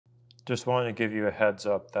Just wanted to give you a heads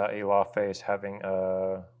up that Elaphe is having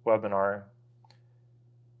a webinar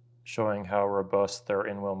showing how robust their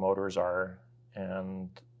in-wheel motors are, and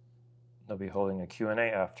they'll be holding a Q&A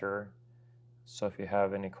after. So if you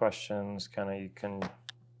have any questions, you can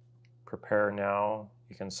prepare now.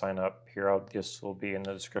 You can sign up here. This will be in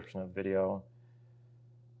the description of the video.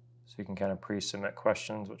 So you can pre-submit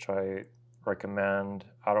questions, which I recommend.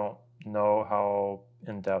 I don't know how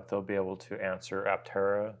in-depth they'll be able to answer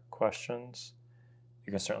Aptera questions.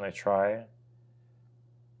 You can certainly try.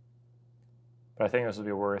 But I think this will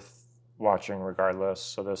be worth watching regardless.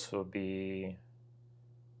 So this will be,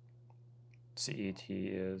 CET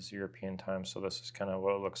is European time, so this is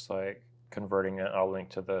what it looks like. Converting it, I'll link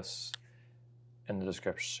to this in the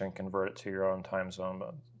description and convert it to your own time zone,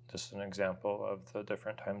 but this is an example of the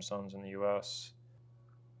different time zones in the US.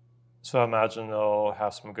 So I imagine they'll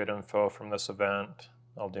have some good info from this event.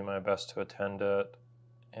 I'll do my best to attend it.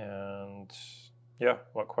 And yeah,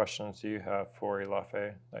 what questions do you have for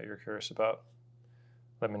Elaphe that you're curious about?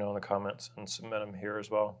 Let me know in the comments and submit them here as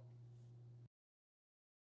well.